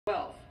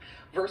Wealth.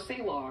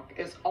 Versi Locke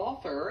is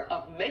author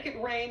of Make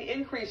It Rain,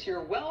 Increase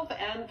Your Wealth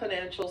and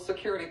Financial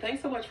Security.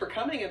 Thanks so much for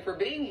coming and for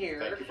being here.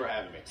 Thank you for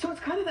having me. So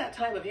it's kind of that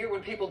time of year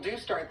when people do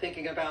start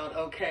thinking about,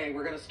 okay,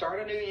 we're going to start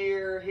a new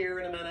year here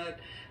in a minute.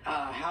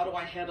 How do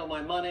I handle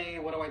my money?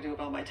 What do I do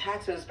about my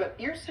taxes? But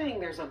you're saying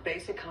there's a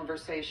basic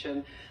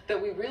conversation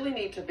that we really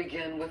need to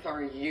begin with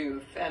our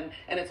youth, and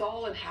it's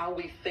all in how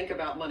we think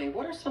about money.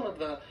 What are some of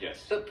the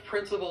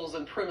principles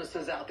and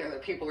premises out there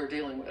that people are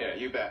dealing with? Yeah,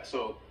 you bet.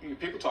 So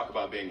people talk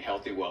about being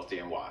healthy, wealthy,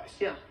 and wise.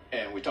 Yeah.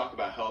 And we talk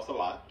about health a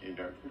lot,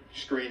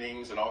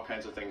 screenings and all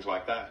kinds of things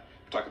like that.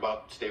 We talk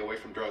about stay away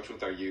from drugs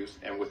with our youth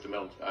and with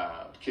the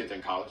kids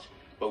in college.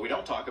 But we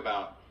don't talk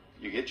about,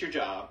 you get your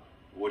job,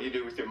 what do you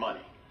do with your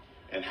money?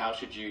 And how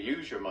should you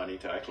use your money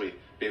to actually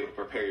be able to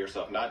prepare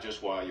yourself, not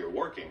just while you're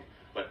working,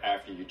 but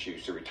after you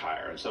choose to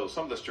retire. And so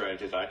some of the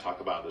strategies I talk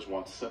about is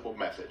one simple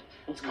method.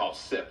 It's called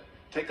SIP.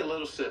 Take a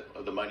little sip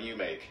of the money you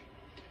make,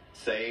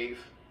 save,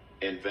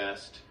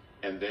 invest,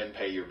 and then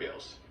pay your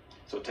bills.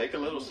 So take a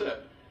little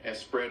sip and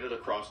spread it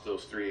across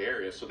those three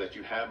areas so that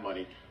you have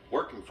money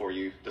working for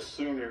you as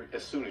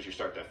soon as you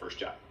start that first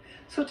job.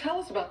 So tell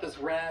us about this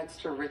rags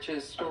to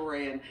riches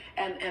story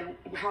and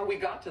how we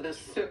got to this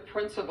SIP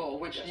principle,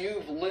 which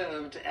you've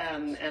lived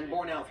and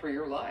borne out through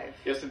your life.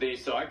 Yes, indeed.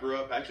 So I grew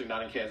up actually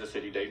not in Kansas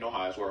City, Dayton,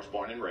 Ohio, is where I was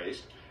born and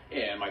raised.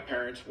 And my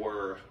parents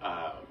were,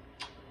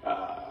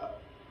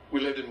 we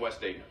lived in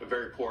West Dayton, a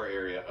very poor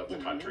area of the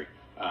country.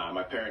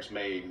 My parents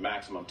made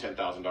maximum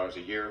 $10,000 a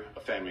year, a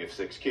family of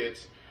 6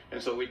 kids.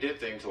 And so we did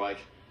things like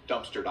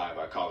dumpster dive,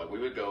 I call it. We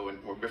would go, and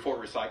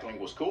before recycling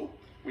was cool,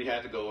 we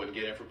had to go and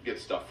get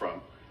stuff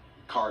from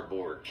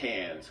cardboard,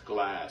 cans,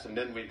 glass, and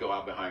then we'd go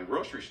out behind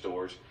grocery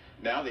stores.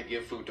 Now they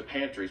give food to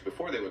pantries.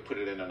 Before they would put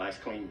it in a nice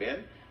clean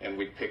bin, and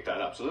we'd pick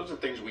that up. So those are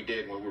things we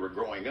did when we were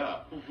growing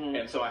up.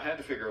 And so I had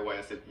to figure a way.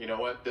 I said, you know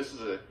what, this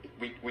is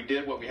we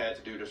did what we had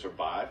to do to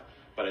survive,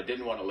 but I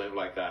didn't want to live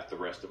like that the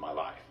rest of my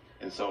life.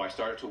 And so I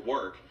started to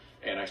work,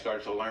 and I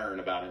started to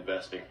learn about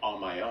investing on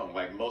my own,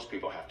 like most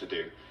people have to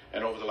do.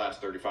 And over the last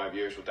 35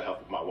 years, with the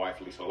help of my wife,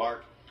 Lisa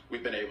Lark,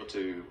 we've been able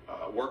to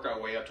work our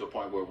way up to a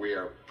point where we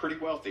are pretty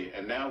wealthy.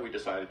 And now we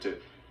decided to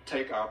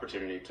take our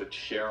opportunity to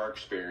share our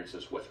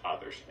experiences with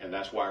others. And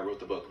that's why I wrote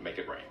the book, Make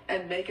It Rain.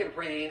 And Make It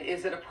Rain,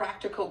 is it a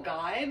practical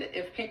guide?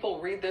 If people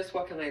read this,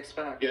 what can they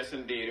expect? Yes,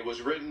 indeed. It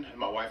was written,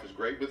 my wife was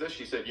great with this.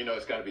 She said,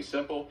 it's got to be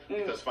simple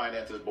because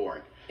finance is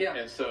boring. Yeah.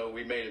 And so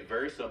we made it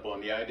very simple.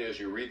 And the idea is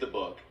you read the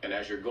book, and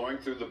as you're going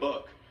through the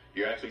book,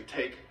 you actually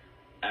take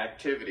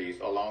activities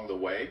along the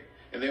way.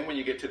 And then when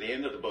you get to the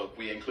end of the book,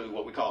 we include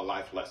what we call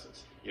life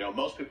lessons.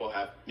 Most people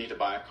need to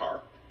buy a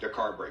car. Their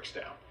car breaks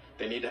down.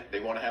 They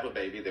want to have a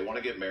baby. They want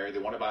to get married. They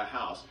want to buy a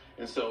house.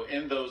 And so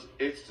in those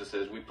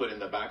instances, we put in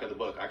the back of the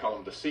book, I call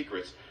them the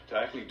secrets, to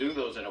actually do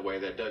those in a way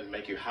that doesn't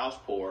make you house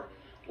poor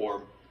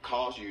or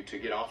cause you to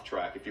get off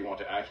track if you want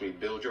to actually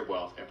build your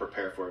wealth and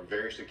prepare for a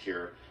very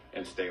secure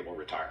and stable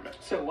retirement.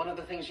 So one of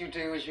the things you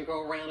do is you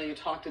go around and you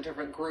talk to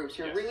different groups.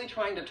 You're really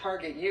trying to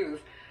target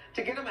youth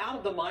to get them out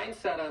of the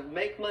mindset of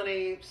make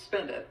money,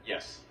 spend it.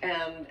 Yes.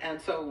 And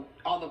so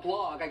on the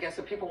blog, I guess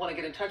if people want to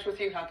get in touch with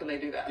you, how can they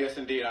do that? Yes,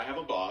 indeed. I have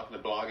a blog. The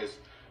blog is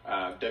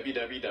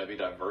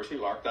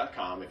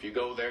www.versilark.com. If you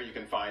go there, you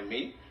can find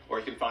me, or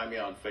you can find me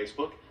on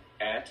Facebook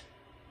at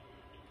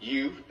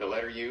the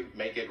letter U,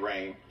 Make It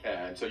Rain.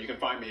 And so you can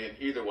find me in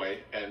either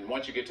way. And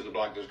once you get to the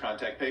blog, there's a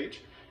contact page.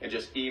 And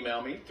just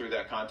email me through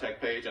that contact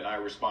page, and I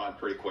respond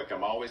pretty quick.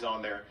 I'm always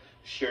on there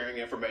sharing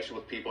information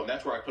with people, and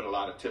that's where I put a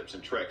lot of tips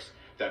and tricks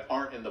that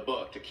aren't in the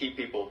book to keep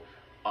people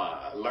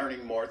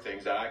learning more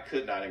things that I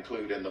could not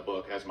include in the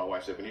book. As my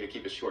wife said, we need to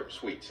keep it short and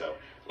sweet. So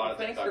a lot of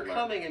things. Thanks for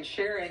coming and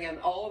sharing, and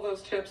all of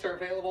those tips are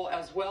available,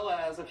 as well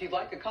as if you'd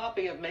like a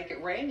copy of Make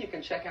It Rain, you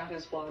can check out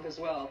his blog as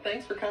well.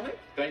 Thanks for coming.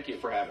 Thank you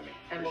for having me.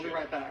 And we'll be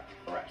right back.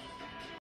 All right.